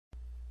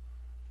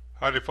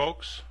Howdy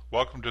folks,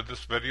 welcome to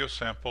this video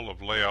sample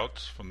of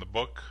layouts from the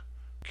book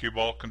Cue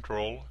Ball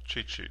Control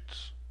Cheat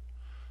Sheets.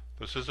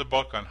 This is a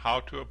book on how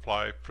to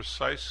apply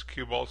precise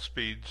cue ball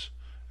speeds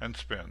and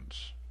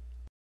spins.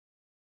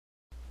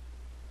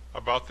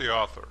 About the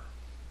author.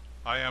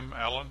 I am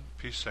Alan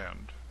P.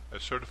 Sand,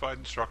 a certified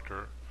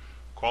instructor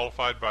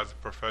qualified by the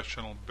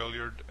Professional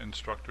Billiard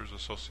Instructors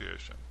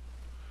Association.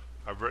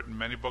 I've written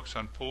many books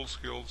on pool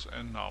skills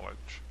and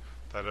knowledge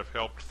that have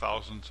helped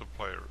thousands of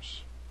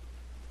players.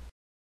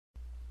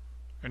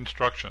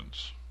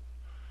 Instructions.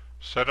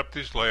 Set up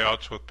these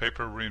layouts with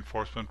paper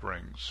reinforcement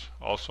rings,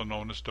 also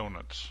known as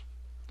donuts.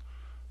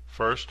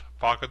 First,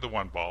 pocket the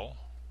 1 ball.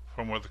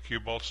 From where the cue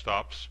ball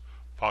stops,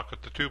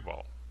 pocket the 2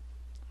 ball.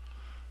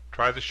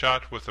 Try the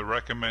shot with the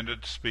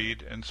recommended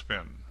speed and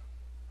spin.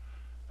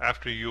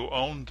 After you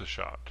own the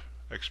shot,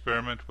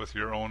 experiment with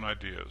your own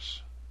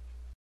ideas.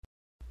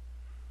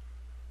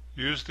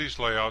 Use these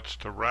layouts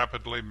to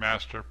rapidly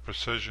master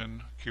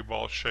precision cue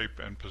ball shape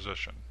and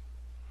position.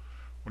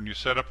 When you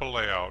set up a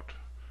layout,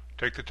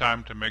 take the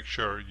time to make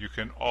sure you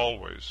can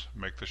always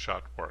make the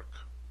shot work.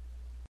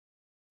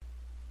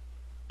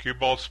 Cue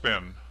ball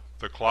spin,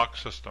 the clock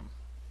system.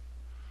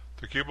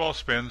 The cue ball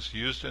spins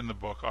used in the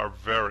book are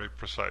very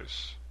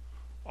precise.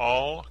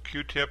 All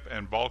Q-tip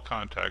and ball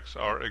contacts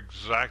are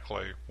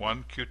exactly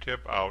 1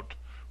 Q-tip out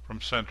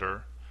from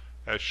center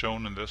as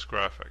shown in this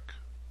graphic.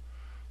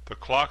 The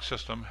clock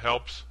system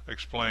helps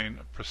explain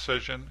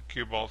precision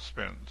cue ball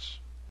spins.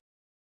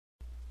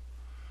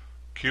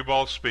 Cue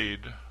ball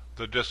speed,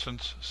 the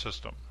distance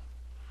system.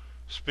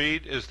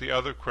 Speed is the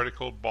other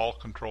critical ball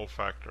control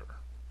factor.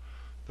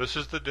 This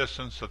is the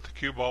distance that the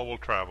cue ball will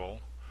travel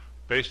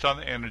based on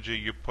the energy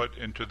you put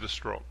into the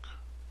stroke.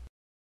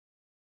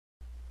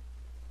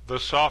 The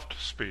soft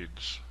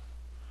speeds.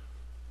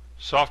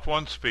 Soft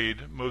 1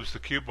 speed moves the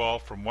cue ball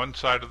from one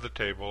side of the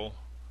table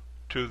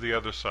to the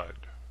other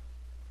side.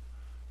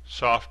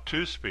 Soft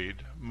 2 speed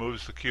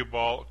moves the cue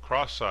ball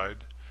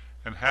cross-side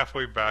and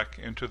halfway back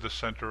into the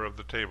center of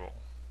the table.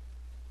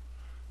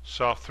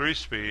 Soft 3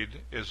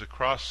 speed is a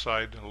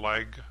cross-side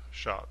lag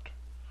shot.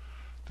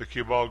 The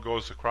cue ball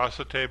goes across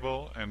the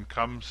table and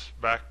comes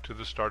back to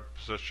the start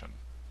position.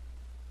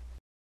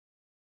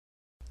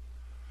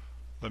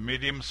 The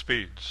medium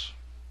speeds.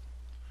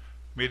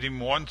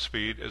 Medium 1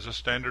 speed is a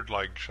standard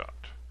lag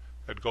shot.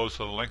 It goes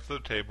the length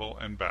of the table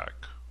and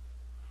back.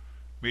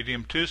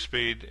 Medium 2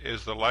 speed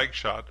is the lag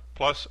shot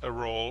plus a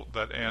roll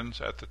that ends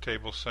at the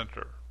table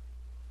center.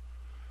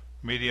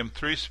 Medium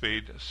 3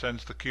 speed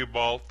sends the cue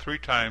ball 3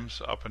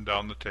 times up and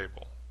down the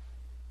table.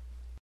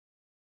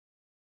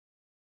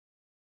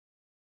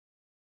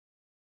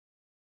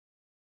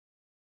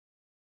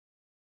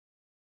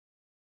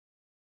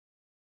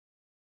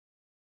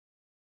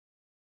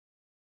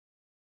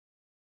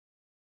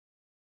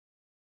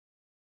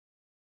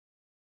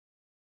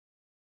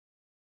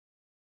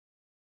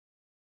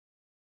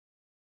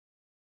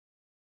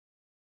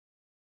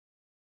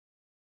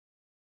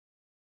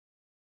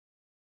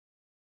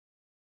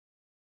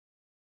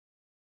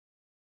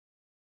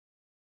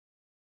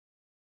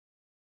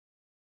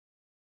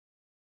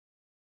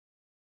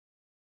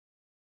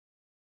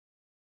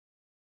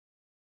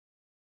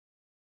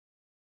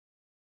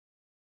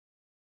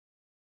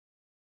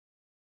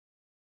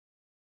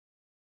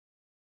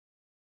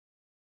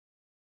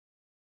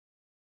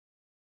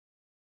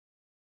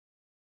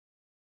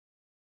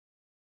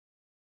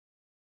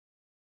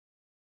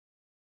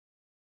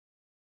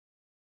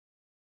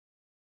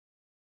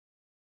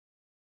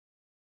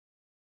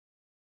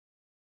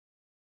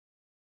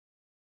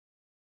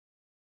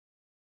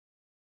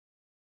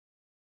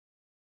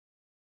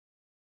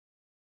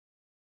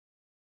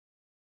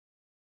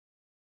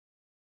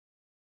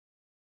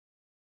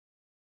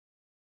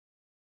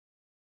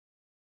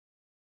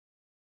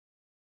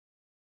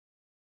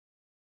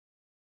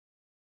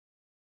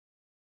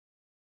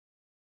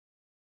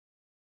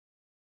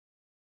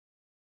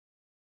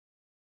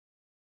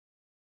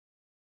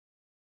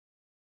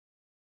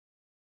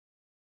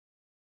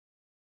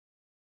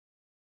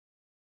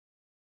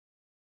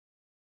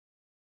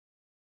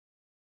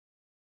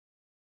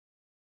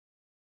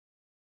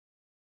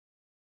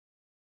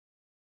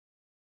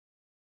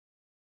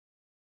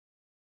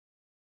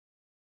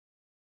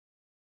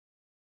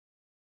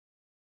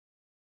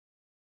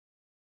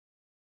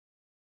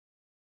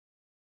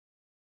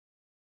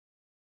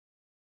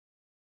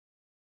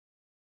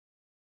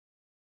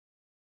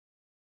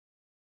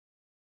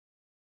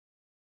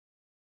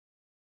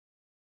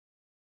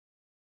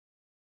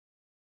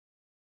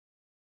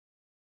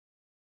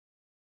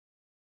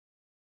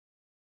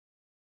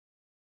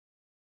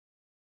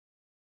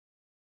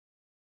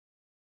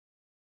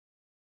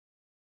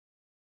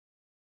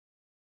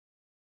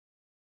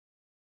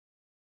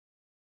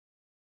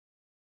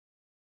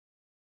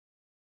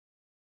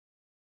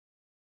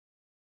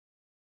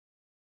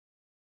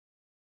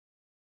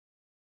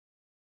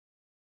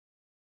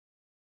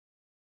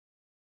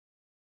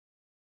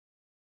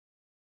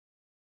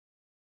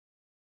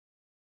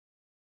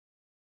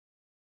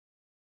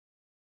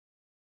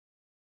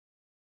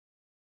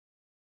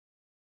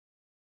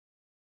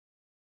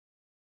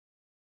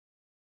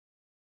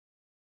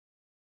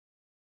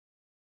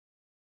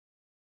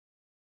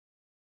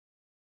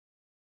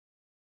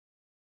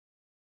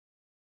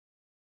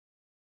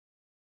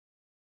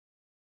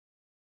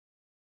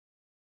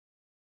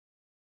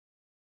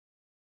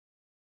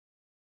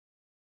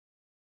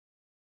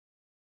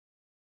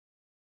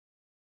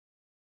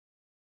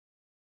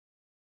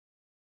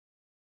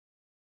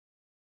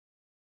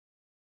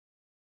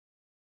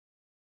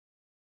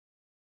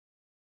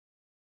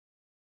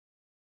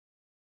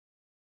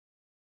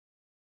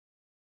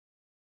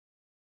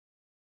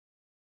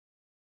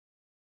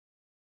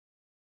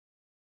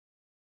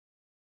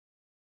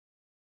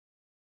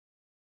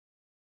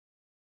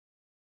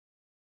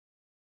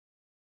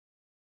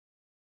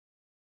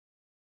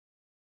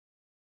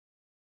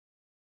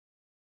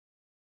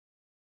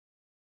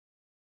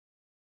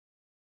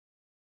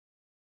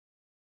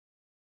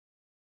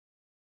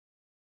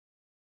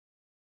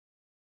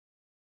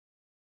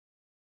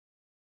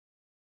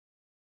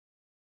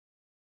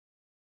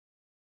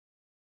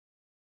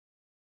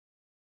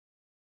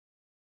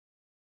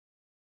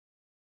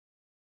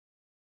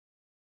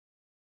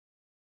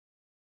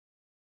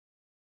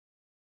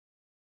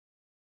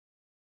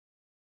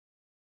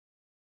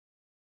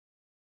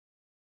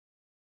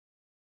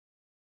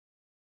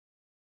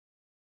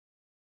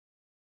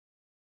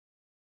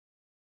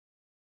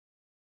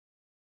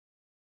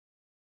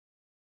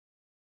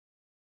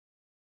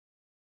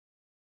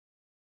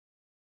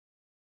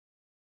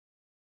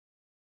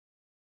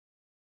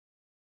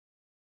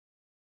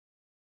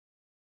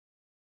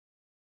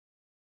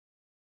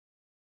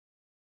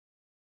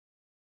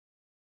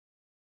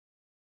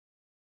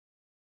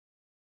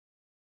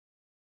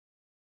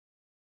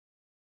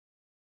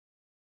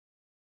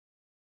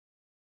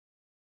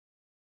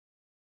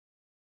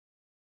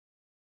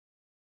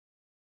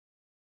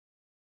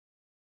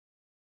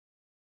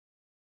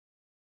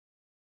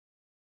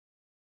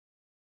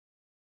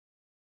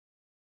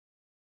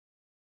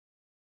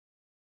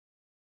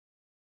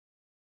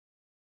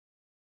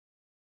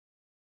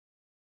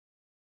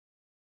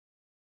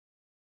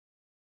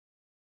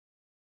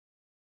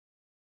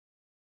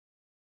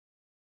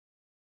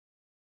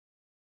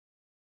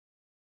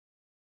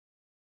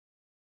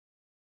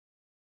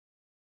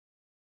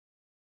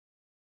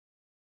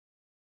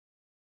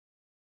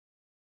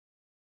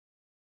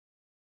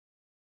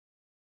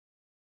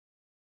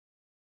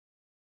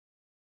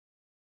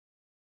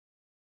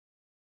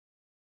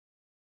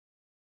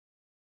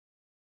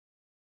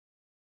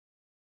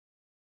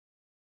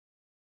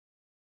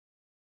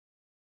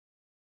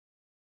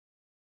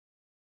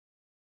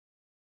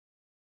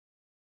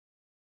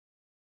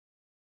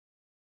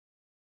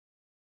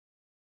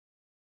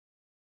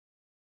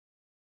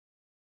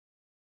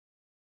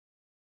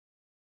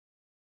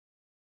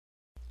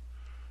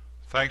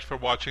 Thanks for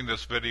watching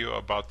this video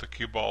about the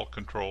Cue Ball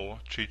Control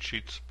Cheat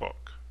Sheets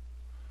book.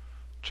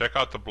 Check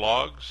out the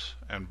blogs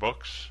and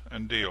books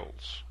and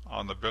deals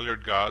on the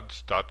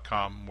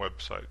BilliardGods.com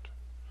website.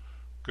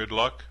 Good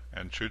luck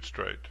and shoot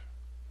straight.